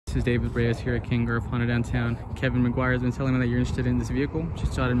This is David Reyes here at King Garf Honda downtown. Kevin McGuire has been telling me that you're interested in this vehicle.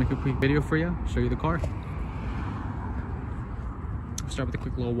 Just thought I'd make a quick video for you, show you the car. I'll start with a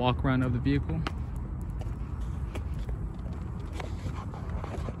quick little walk around of the vehicle.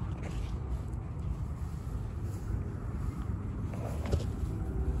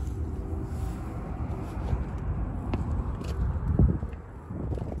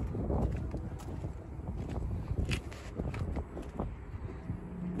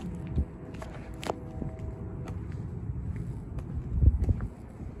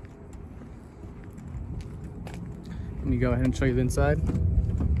 Let me go ahead and show you the inside.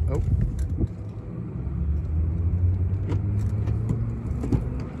 Oh.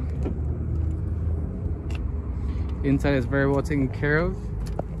 The inside is very well taken care of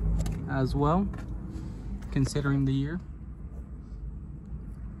as well, considering the year.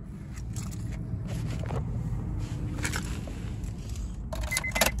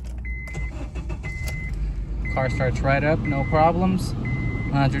 Car starts right up, no problems.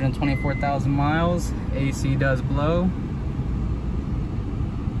 124,000 miles. AC does blow.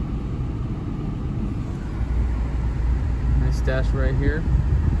 Nice dash right here.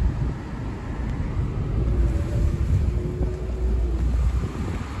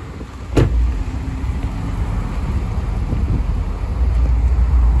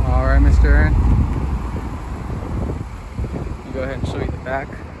 All right, Mr. Aaron. Let me go ahead and show you the back.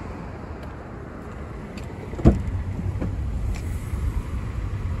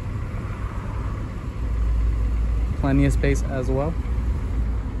 Plenty of space as well.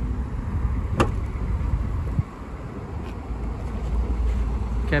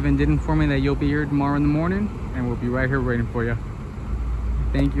 Kevin did inform me that you'll be here tomorrow in the morning, and we'll be right here waiting for you.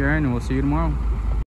 Thank you, Aaron, and we'll see you tomorrow.